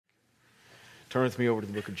Turn with me over to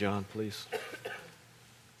the book of John, please.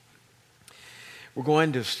 We're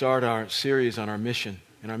going to start our series on our mission.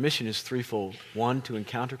 And our mission is threefold. 1, to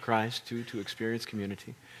encounter Christ. 2, to experience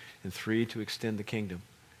community. And 3, to extend the kingdom.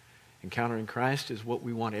 Encountering Christ is what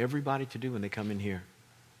we want everybody to do when they come in here.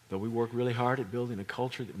 Though we work really hard at building a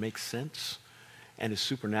culture that makes sense and is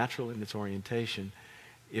supernatural in its orientation,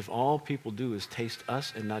 if all people do is taste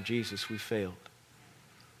us and not Jesus, we failed.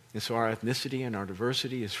 And so our ethnicity and our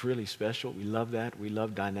diversity is really special. We love that. We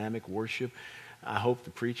love dynamic worship. I hope the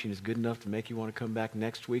preaching is good enough to make you want to come back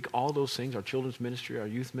next week. All those things, our children's ministry, our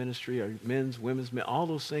youth ministry, our men's, women's, all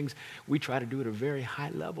those things, we try to do at a very high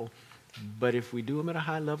level. But if we do them at a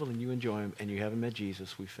high level and you enjoy them and you haven't met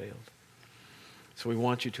Jesus, we failed. So we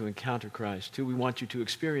want you to encounter Christ. 2, we want you to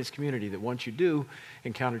experience community, that once you do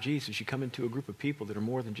encounter Jesus, you come into a group of people that are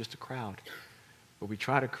more than just a crowd. But we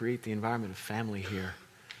try to create the environment of family here,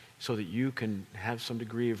 so that you can have some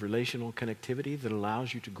degree of relational connectivity that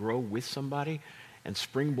allows you to grow with somebody and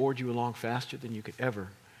springboard you along faster than you could ever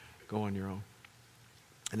go on your own.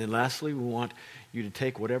 And then lastly, we want you to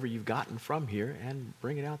take whatever you've gotten from here and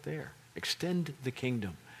bring it out there. Extend the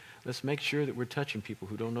kingdom. Let's make sure that we're touching people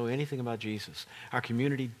who don't know anything about Jesus. Our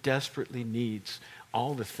community desperately needs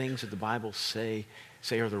all the things that the Bible say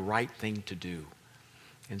are the right thing to do.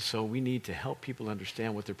 And so we need to help people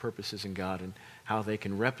understand what their purpose is in God and how they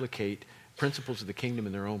can replicate principles of the kingdom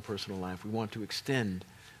in their own personal life. We want to extend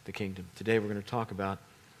the kingdom. Today we're going to talk about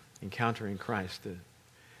encountering Christ. The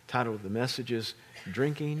title of the message is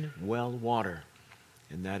Drinking Well Water.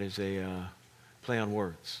 And that is a play on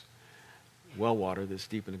words. Well water that's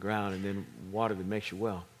deep in the ground, and then water that makes you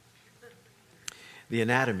well. The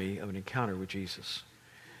anatomy of an encounter with Jesus.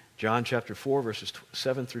 John chapter 4, verses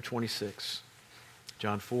 7 through 26.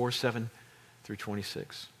 John 4, 7 through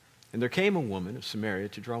 26. And there came a woman of Samaria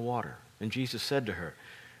to draw water. And Jesus said to her,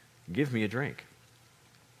 "Give me a drink."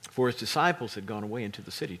 For his disciples had gone away into the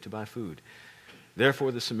city to buy food.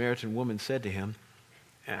 Therefore the Samaritan woman said to him,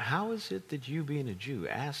 "How is it that you, being a Jew,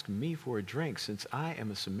 ask me for a drink, since I am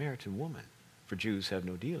a Samaritan woman? For Jews have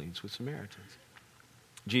no dealings with Samaritans."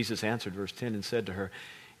 Jesus answered, verse 10, and said to her,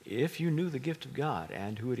 "If you knew the gift of God,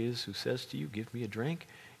 and who it is who says to you, 'Give me a drink,'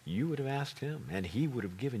 you would have asked him, and he would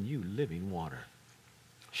have given you living water."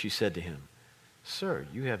 She said to him, "Sir,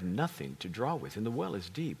 you have nothing to draw with, and the well is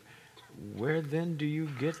deep. Where then do you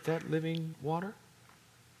get that living water?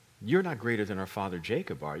 You're not greater than our father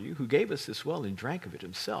Jacob, are you, who gave us this well and drank of it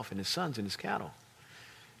himself and his sons and his cattle?"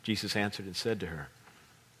 Jesus answered and said to her,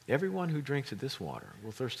 "Everyone who drinks of this water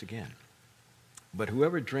will thirst again. But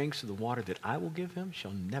whoever drinks of the water that I will give him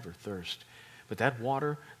shall never thirst. But that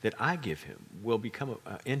water that I give him will become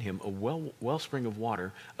in him a wellspring of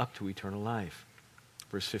water up to eternal life."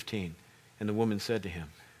 Verse 15, and the woman said to him,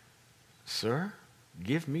 "Sir,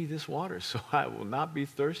 give me this water so I will not be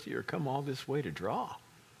thirsty or come all this way to draw."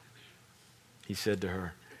 He said to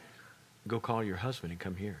her, "Go call your husband and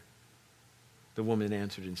come here." The woman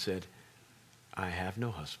answered and said, "I have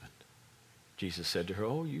no husband." Jesus said to her,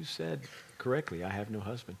 "Oh, you said correctly, I have no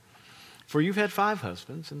husband. For you've had 5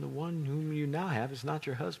 husbands, and the one whom you now have is not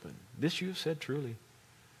your husband. This you have said truly."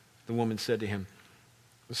 The woman said to him,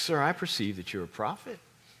 "Sir, I perceive that you're a prophet."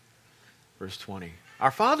 Verse 20,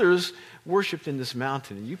 "Our fathers worshipped in this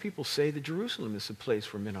mountain, and you people say that Jerusalem is the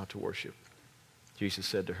place where men ought to worship." Jesus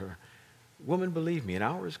said to her, "Woman, believe me, an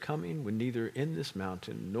hour is coming when neither in this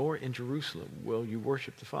mountain nor in Jerusalem will you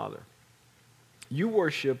worship the Father. You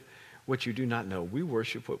worship what you do not know. We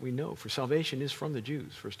worship what we know, for salvation is from the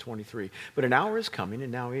Jews." Verse 23, "But an hour is coming,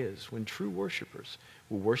 and now is, when true worshipers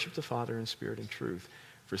will worship the Father in spirit and truth.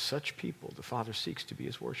 For such people the Father seeks to be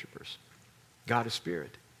his worshipers. God is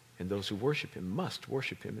spirit, and those who worship him must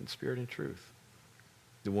worship him in spirit and truth."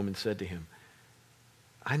 The woman said to him,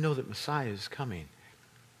 "I know that Messiah is coming,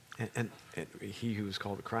 and he who is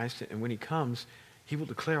called the Christ, and when he comes, he will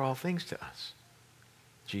declare all things to us."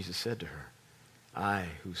 Jesus said to her, "I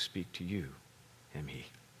who speak to you am he."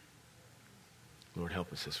 Lord,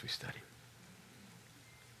 help us as we study.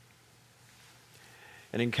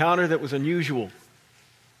 An encounter that was unusual.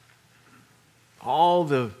 All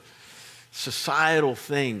the societal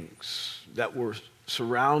things that were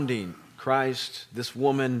surrounding Christ, this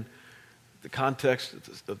woman, the context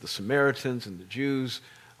of the Samaritans and the Jews,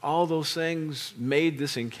 all those things made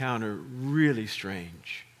this encounter really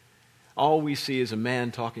strange. All we see is a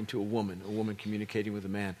man talking to a woman communicating with a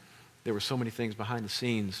man. There were so many things behind the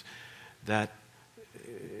scenes that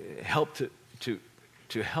helped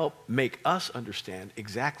to help make us understand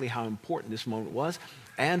exactly how important this moment was,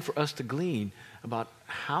 and for us to glean about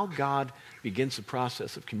how God begins the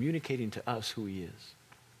process of communicating to us who he is.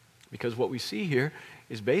 Because what we see here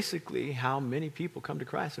is basically how many people come to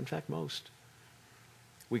Christ. In fact, most.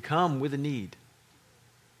 We come with a need.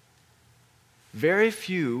 Very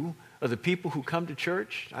few of the people who come to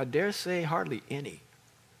church, I dare say hardly any,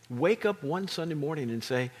 wake up one Sunday morning and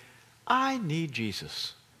say, I need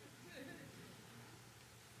Jesus.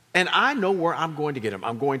 And I know where I'm going to get him.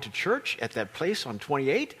 I'm going to church at that place on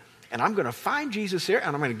 28, and I'm going to find Jesus there,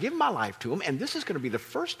 and I'm going to give my life to him, and this is going to be the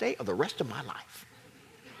first day of the rest of my life.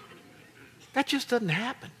 That just doesn't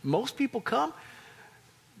happen. Most people come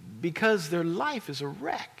because their life is a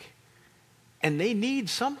wreck, and they need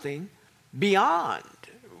something beyond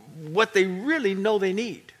what they really know they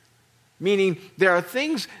need. Meaning there are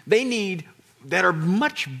things they need that are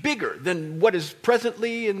much bigger than what is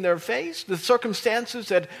presently in their face, the circumstances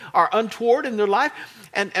that are untoward in their life.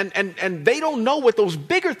 And they don't know what those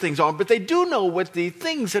bigger things are, but they do know what the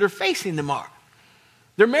things that are facing them are.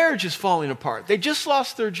 Their marriage is falling apart. They just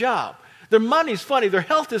lost their job. Their money's funny. Their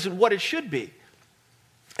health isn't what it should be.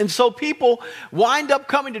 And so people wind up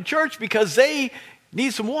coming to church because they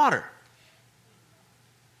need some water.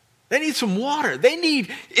 They need some water. They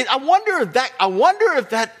need, I wonder if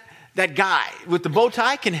that guy with the bow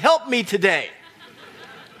tie can help me today.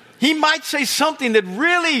 He might say something that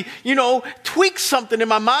really, tweaks something in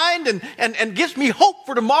my mind and gives me hope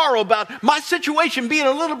for tomorrow about my situation being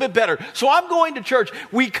a little bit better. So I'm going to church.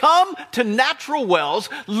 We come to natural wells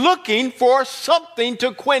looking for something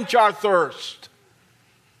to quench our thirst.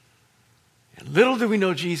 And little do we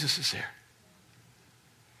know Jesus is there.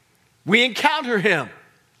 We encounter him.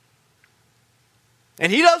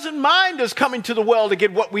 And he doesn't mind us coming to the well to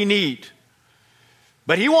get what we need.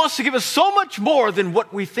 But he wants to give us so much more than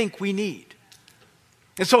what we think we need.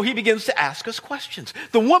 And so he begins to ask us questions.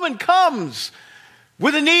 The woman comes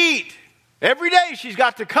with a need. Every day she's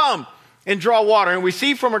got to come and draw water. And we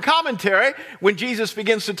see from her commentary, when Jesus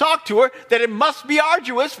begins to talk to her, that it must be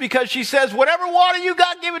arduous because she says, whatever water you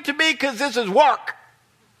got, give it to me because this is work.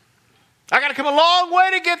 I got to come a long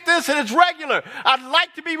way to get this, and it's regular. I'd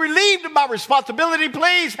like to be relieved of my responsibility.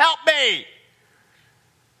 Please help me.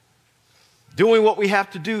 Doing what we have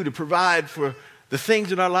to do to provide for the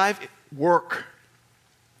things in our life, work,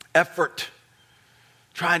 effort,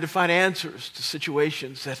 trying to find answers to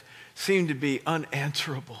situations that seem to be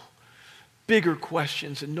unanswerable. Bigger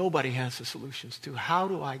questions that nobody has the solutions to. How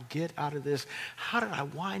do I get out of this? How did I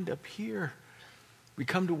wind up here? We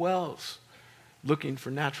come to wells looking for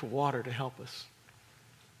natural water to help us.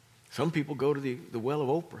 Some people go to the well of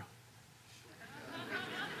Oprah.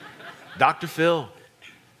 Dr. Phil.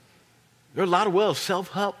 There are a lot of wells,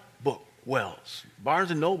 self-help book wells, Barnes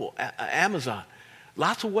 & Noble, Amazon.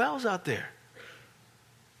 Lots of wells out there.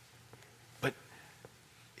 But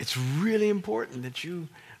it's really important that you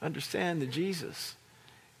understand that Jesus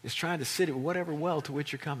is trying to sit at whatever well to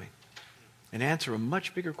which you're coming and answer a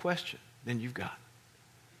much bigger question than you've got.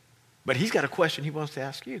 But he's got a question he wants to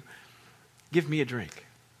ask you. Give me a drink.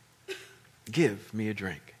 Give me a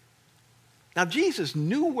drink. Now, Jesus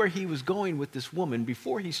knew where he was going with this woman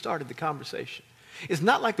before he started the conversation. It's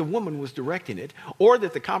not like the woman was directing it or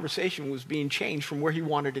that the conversation was being changed from where he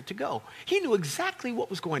wanted it to go. He knew exactly what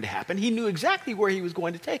was going to happen. He knew exactly where he was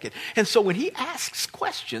going to take it. And so when he asks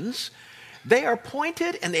questions, they are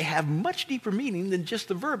pointed and they have much deeper meaning than just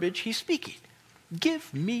the verbiage he's speaking.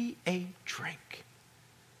 Give me a drink.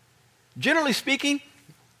 Generally speaking,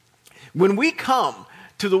 when we come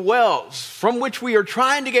to the wells from which we are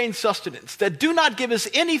trying to gain sustenance that do not give us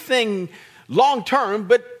anything long term,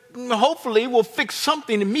 but hopefully will fix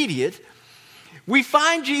something immediate, we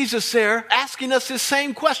find Jesus there asking us this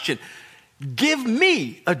same question. Give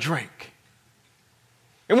me a drink.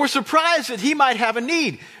 And we're surprised that he might have a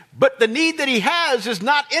need. But the need that he has is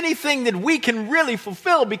not anything that we can really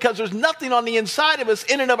fulfill because there's nothing on the inside of us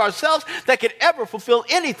in and of ourselves that could ever fulfill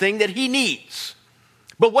anything that he needs.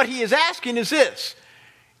 But what he is asking is this.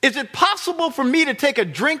 Is it possible for me to take a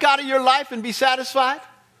drink out of your life and be satisfied?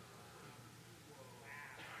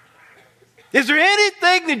 Is there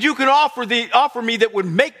anything that you can offer me that would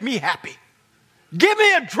make me happy? Give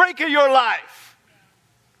me a drink of your life.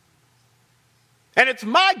 And it's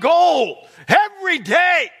my goal every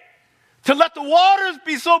day to let the waters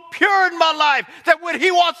be so pure in my life that when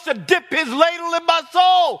he wants to dip his ladle in my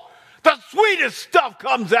soul, the sweetest stuff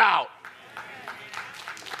comes out.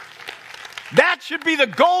 That should be the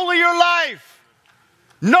goal of your life.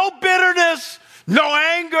 No bitterness, no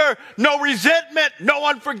anger, no resentment, no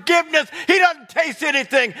unforgiveness. He doesn't taste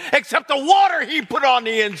anything except the water he put on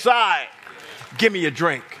the inside. Give me a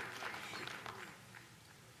drink.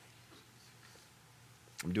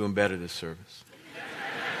 I'm doing better this service.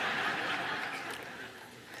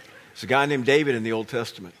 There's a guy named David in the Old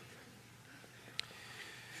Testament.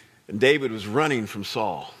 And David was running from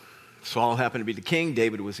Saul. Saul happened to be the king.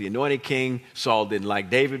 David was the anointed king. Saul didn't like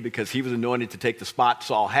David because he was anointed to take the spot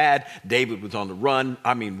Saul had. David was on the run,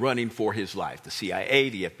 running for his life. The CIA,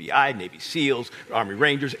 the FBI, Navy SEALs, Army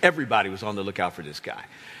Rangers, everybody was on the lookout for this guy.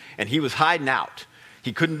 And he was hiding out.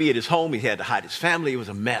 He couldn't be at his home. He had to hide his family. It was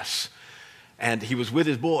a mess. And he was with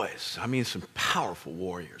his boys. Some powerful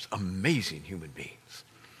warriors, amazing human beings.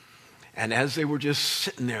 And as they were just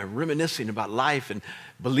sitting there reminiscing about life and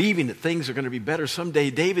believing that things are going to be better someday,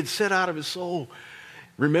 David said out of his soul,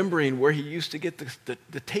 remembering where he used to get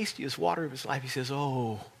the tastiest water of his life, he says,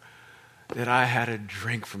 "Oh, that I had a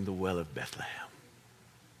drink from the well of Bethlehem."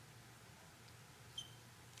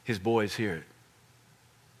 His boys hear it.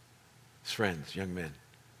 His friends, young men,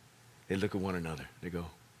 they look at one another. They go,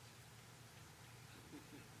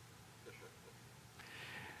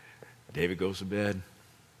 David goes to bed.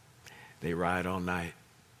 They ride all night.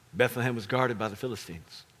 Bethlehem was guarded by the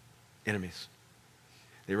Philistines, enemies.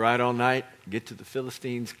 They ride all night, get to the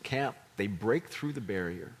Philistines' camp. They break through the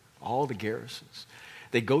barrier, all the garrisons.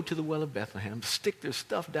 They go to the well of Bethlehem, stick their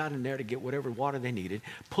stuff down in there to get whatever water they needed,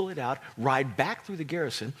 pull it out, ride back through the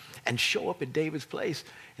garrison, and show up at David's place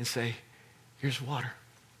and say, "Here's water."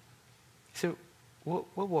 He said, what?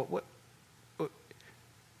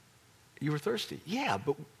 You were thirsty? Yeah,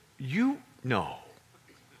 but no.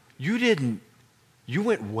 You didn't. You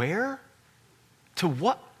went where? To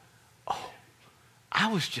what? Oh,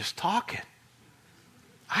 I was just talking.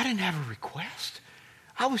 I didn't have a request.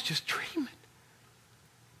 I was just dreaming.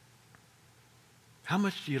 How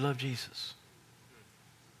much do you love Jesus?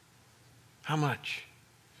 How much?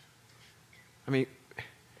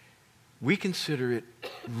 We consider it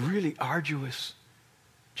really arduous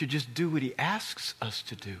to just do what he asks us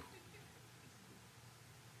to do.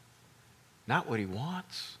 Not what he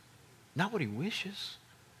wants. Not what he wishes.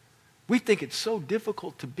 We think it's so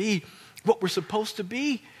difficult to be what we're supposed to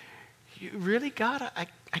be. You really, God,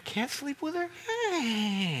 I can't sleep with her?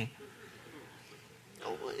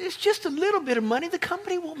 It's just a little bit of money. The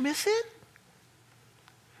company won't miss it.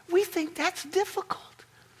 We think that's difficult.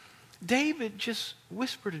 David just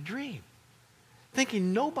whispered a dream,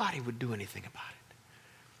 thinking nobody would do anything about it.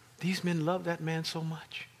 These men loved that man so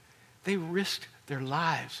much. They risked their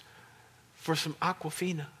lives for some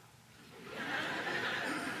Aquafina.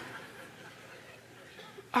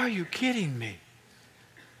 Are you kidding me?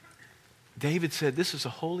 David said, "This is the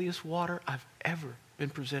holiest water I've ever been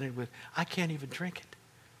presented with. I can't even drink it."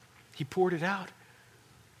 He poured it out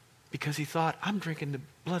because he thought, "I'm drinking the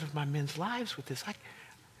blood of my men's lives with this.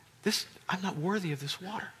 I'm not worthy of this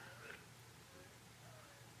water."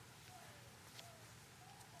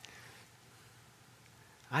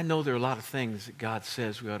 I know there are a lot of things that God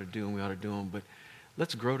says we ought to do and we ought to do them, but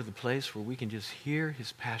let's grow to the place where we can just hear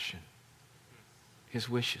his passion, his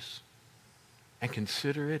wishes, and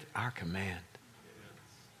consider it our command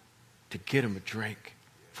to get him a drink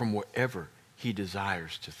from wherever he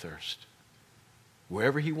desires to thirst.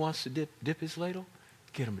 Wherever he wants to dip his ladle,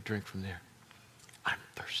 get him a drink from there. I'm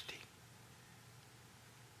thirsty.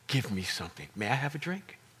 Give me something. May I have a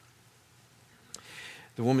drink?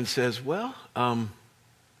 The woman says, "Well,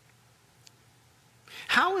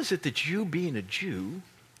 how is it that you, being a Jew,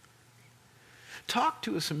 talk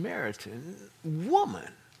to a Samaritan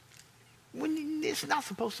woman when it's not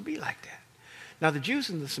supposed to be like that?" Now, the Jews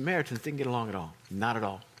and the Samaritans didn't get along at all. Not at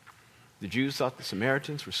all. The Jews thought the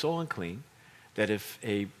Samaritans were so unclean that if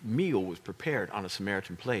a meal was prepared on a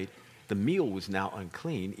Samaritan plate, the meal was now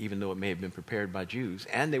unclean, even though it may have been prepared by Jews,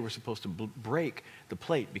 and they were supposed to break the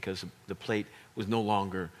plate because the plate was no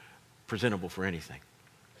longer presentable for anything.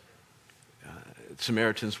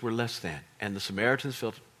 Samaritans were less than, and the Samaritans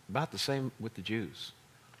felt about the same with the Jews.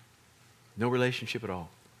 No relationship at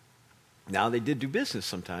all. Now, they did do business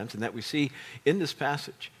sometimes, and that we see in this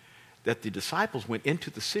passage that the disciples went into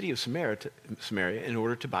the city of Samaria in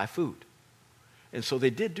order to buy food. And so they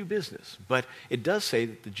did do business. But it does say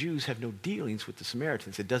that the Jews have no dealings with the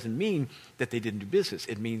Samaritans. It doesn't mean that they didn't do business.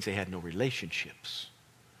 It means they had no relationships.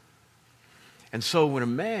 And so when a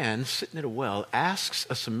man sitting at a well asks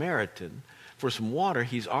a Samaritan for some water,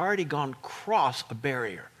 he's already gone across a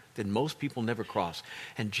barrier that most people never cross.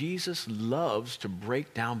 And Jesus loves to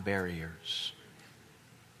break down barriers.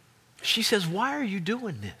 She says, "Why are you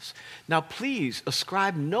doing this?" Now, please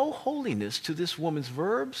ascribe no holiness to this woman's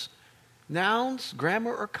verbs, nouns,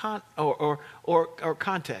 grammar, or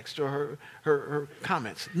context, or her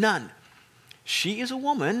comments. None. She is a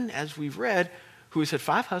woman, as we've read, who has had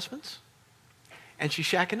 5 husbands, and she's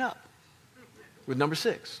shacking up with number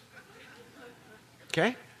 6.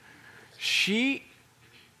 Okay?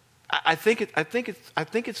 I think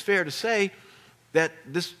it's fair to say that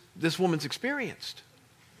this woman's experienced.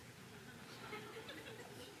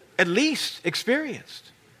 At least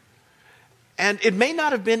experienced. And it may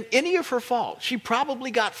not have been any of her fault. She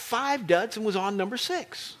probably got 5 duds and was on number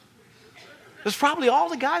 6. It's probably all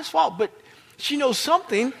the guy's fault, but she knows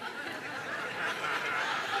something.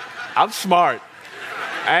 I'm smart.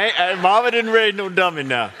 Mama didn't raise no dummy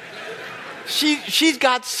now. She's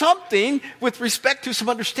got something with respect to some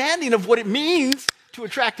understanding of what it means to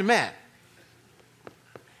attract a man.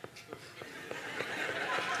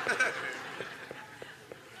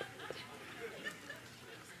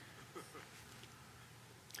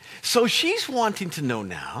 So she's wanting to know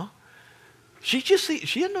now. She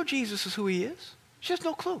doesn't know Jesus is who he is. She has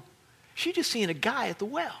no clue. She's just seeing a guy at the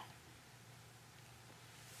well.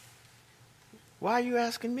 Why are you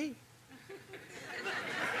asking me?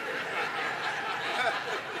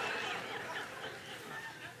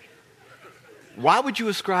 Why would you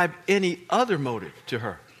ascribe any other motive to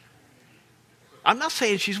her? I'm not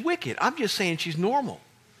saying she's wicked. I'm just saying she's normal.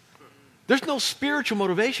 There's no spiritual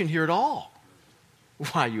motivation here at all.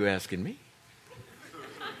 Why are you asking me?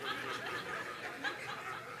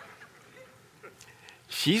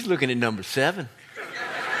 She's looking at number 7.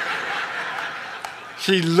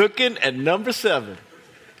 She's looking at number 7.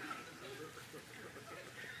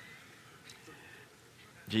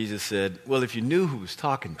 Jesus said, well, if you knew who was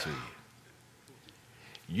talking to you,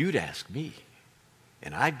 you'd ask me,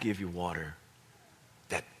 and I'd give you water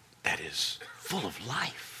that is full of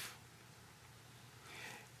life.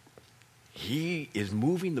 He is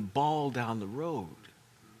moving the ball down the road,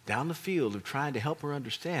 down the field of trying to help her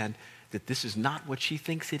understand that this is not what she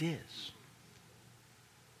thinks it is.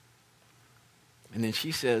 And then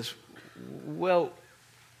she says, well,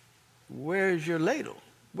 where's your ladle?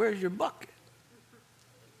 Where's your bucket?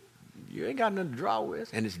 You ain't got nothing to draw with.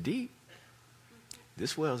 And it's deep.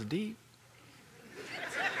 This well's deep.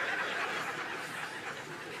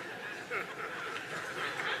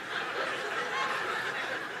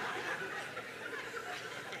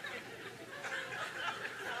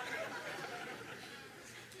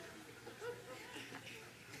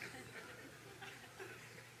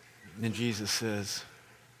 And then Jesus says,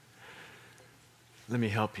 let me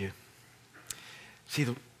help you. See,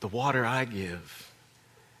 the water I give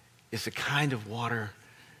is the kind of water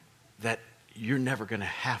that you're never going to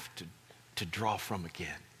have to draw from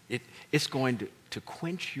again. It's going to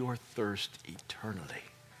quench your thirst eternally.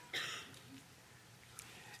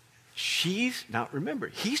 Now remember,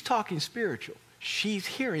 he's talking spiritual. She's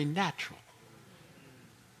hearing natural.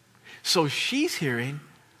 So she's hearing,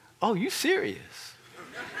 oh, you serious?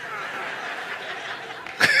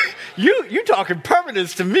 You talking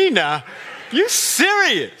permanence to me now. You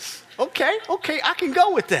serious? Okay, I can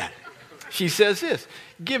go with that. She says this,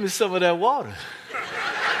 give me some of that water.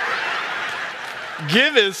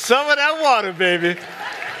 Give me some of that water, baby.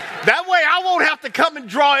 That way I won't have to come and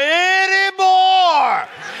draw anymore.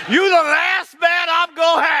 You the last man I'm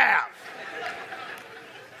going to have.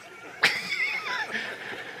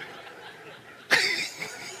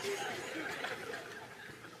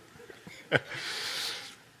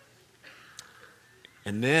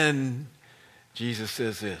 And then Jesus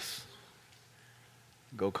says this,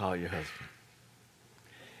 go call your husband.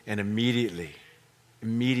 And immediately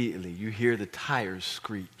you hear the tires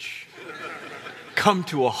screech, come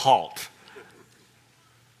to a halt.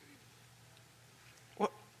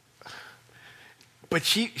 What? But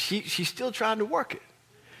she's still trying to work it.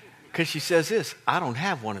 Because she says this, I don't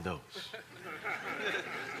have one of those.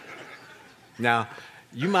 Now,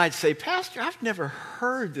 you might say, Pastor, I've never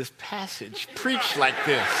heard this passage preached like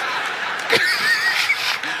this.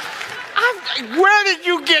 Where did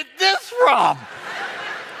you get this from?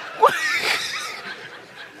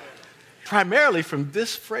 Primarily from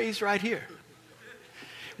this phrase right here.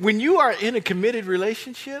 When you are in a committed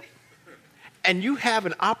relationship and you have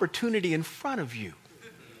an opportunity in front of you,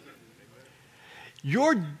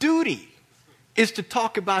 your duty is to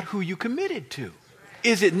talk about who you committed to.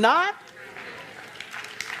 Is it not?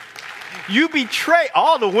 You betray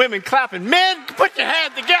all the women clapping. Men, put your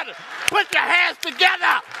hands together. Put your hands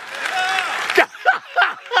together.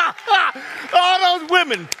 All those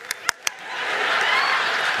women.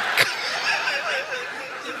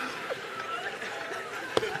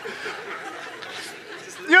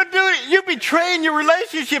 You're betraying your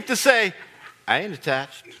relationship to say, I ain't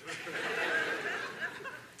attached.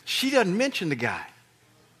 She doesn't mention the guy.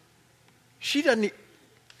 She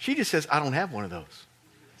just says, I don't have one of those.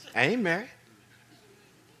 I ain't married.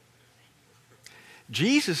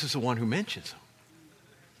 Jesus is the one who mentions them.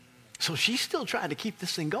 So she's still trying to keep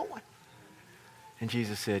this thing going. And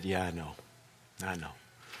Jesus said, yeah, I know.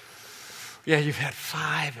 Yeah, you've had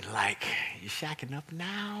 5 and you're shacking up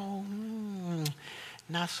now.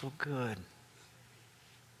 Not so good.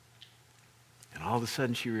 And all of a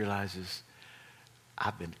sudden she realizes,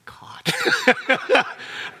 I've been caught.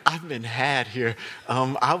 I've been had here.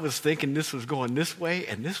 I was thinking this was going this way,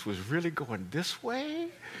 and this was really going this way.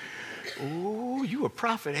 Oh, you a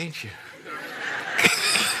prophet, ain't you?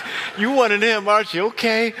 You one of them, aren't you?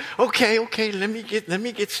 Okay. Let me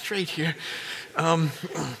get straight here.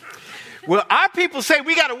 Well, our people say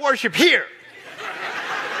we got to worship here.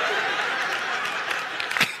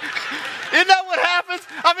 Isn't that what happens?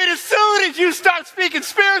 I mean, as soon as you start speaking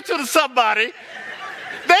spiritual to somebody,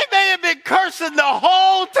 they may have been cursing the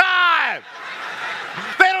whole time.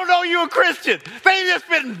 They don't know you're a Christian. They've just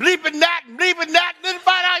been bleeping that, and then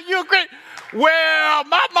find out you're a Christian. Well,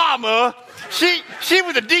 my mama, she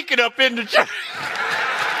was a deacon up in the church.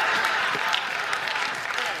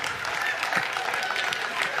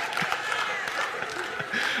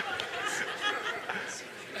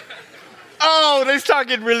 Oh, they start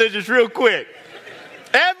getting religious real quick.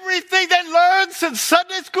 Everything they learned since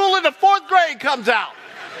Sunday school in the 4th grade comes out.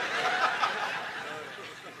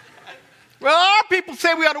 Well, our people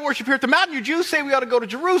say we ought to worship here at the mountain. You Jews say we ought to go to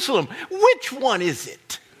Jerusalem. Which one is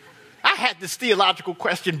it? I had this theological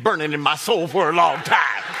question burning in my soul for a long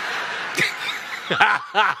time.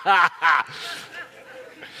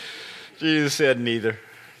 Jesus said neither.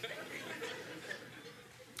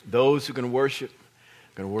 Those who are going to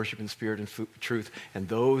worship in spirit and truth, and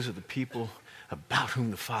those are the people about whom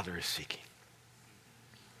the Father is seeking.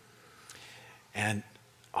 And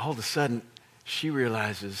all of a sudden, she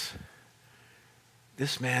realizes,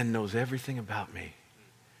 this man knows everything about me,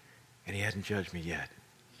 and he hasn't judged me yet.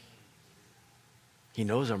 He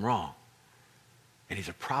knows I'm wrong, and he's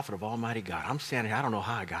a prophet of Almighty God. I'm standing here, I don't know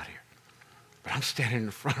how I got here, but I'm standing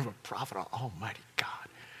in front of a prophet of Almighty God,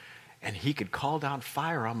 and he could call down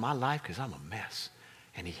fire on my life because I'm a mess,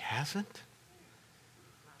 and he hasn't.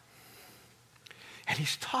 And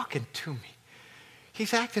he's talking to me.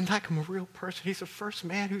 He's acting like I'm a real person. He's the first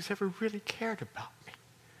man who's ever really cared about me.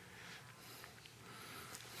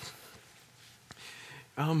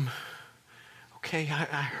 Okay,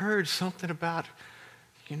 I heard something about,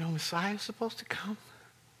 Messiah's supposed to come.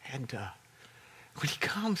 And when he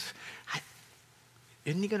comes,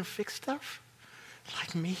 isn't he going to fix stuff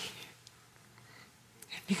like me?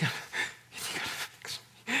 Isn't he going to fix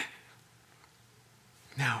me?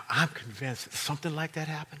 Now, I'm convinced that something like that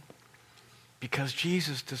happened because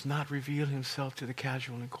Jesus does not reveal himself to the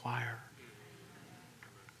casual inquirer.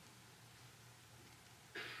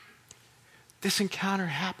 This encounter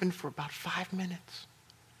happened for about 5 minutes.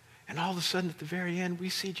 And all of a sudden, at the very end, we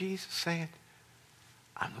see Jesus saying,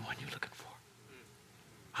 I'm the one you're looking for.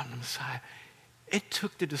 I'm the Messiah. It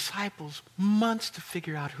took the disciples months to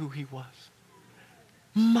figure out who he was.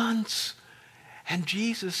 Months. And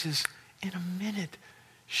Jesus is, in a minute,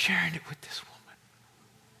 sharing it with this woman.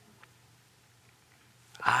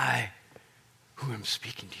 I, who am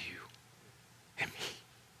speaking to you, am he.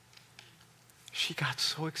 She got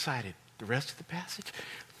so excited. The rest of the passage,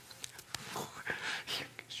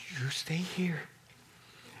 you stay here.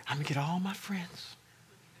 I'm going to get all my friends,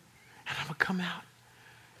 and I'm going to come out,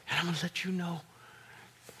 and I'm going to let you know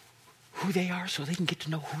who they are so they can get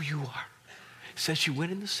to know who you are. It says she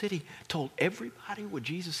went in the city, told everybody what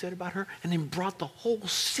Jesus said about her, and then brought the whole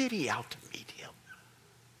city out to meet him.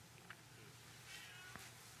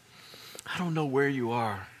 I don't know where you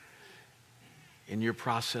are in your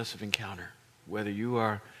process of encounter, whether you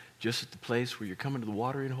are just at the place where you're coming to the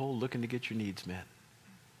watering hole looking to get your needs met.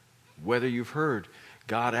 Whether you've heard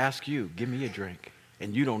God ask you, give me a drink,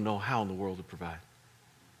 and you don't know how in the world to provide.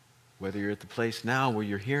 Whether you're at the place now where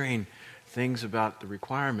you're hearing things about the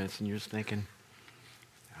requirements and you're just thinking,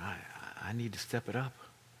 I need to step it up.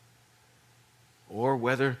 Or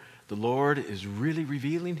whether the Lord is really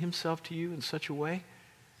revealing himself to you in such a way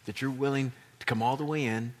that you're willing to come all the way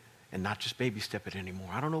in and not just baby step it anymore.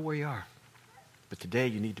 I don't know where you are. But today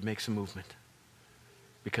you need to make some movement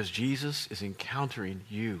because Jesus is encountering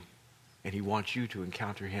you and he wants you to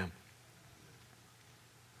encounter him.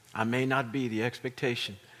 I may not be the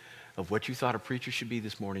expectation of what you thought a preacher should be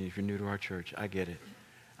this morning if you're new to our church. I get it.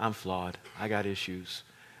 I'm flawed. I got issues.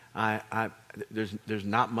 There's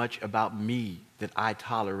not much about me that I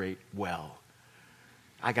tolerate well.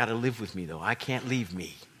 I got to live with me though. I can't leave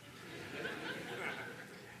me.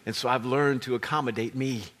 And so I've learned to accommodate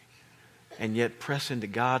me. And yet press into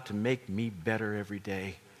God to make me better every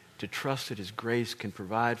day, to trust that his grace can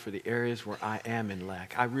provide for the areas where I am in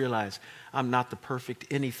lack. I realize I'm not the perfect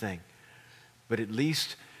anything, but at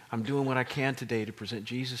least I'm doing what I can today to present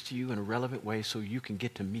Jesus to you in a relevant way so you can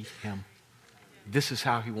get to meet him. This is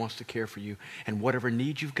how he wants to care for you. And whatever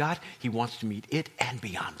need you've got, he wants to meet it and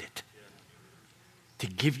beyond it. To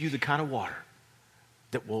give you the kind of water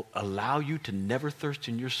that will allow you to never thirst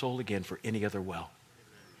in your soul again for any other well.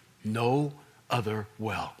 No other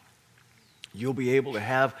well. You'll be able to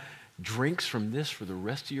have drinks from this for the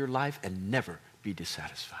rest of your life and never be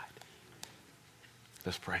dissatisfied.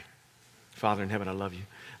 Let's pray. Father in heaven, I love you.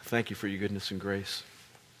 Thank you for your goodness and grace.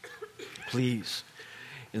 Please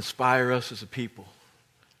inspire us as a people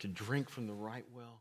to drink from the right well.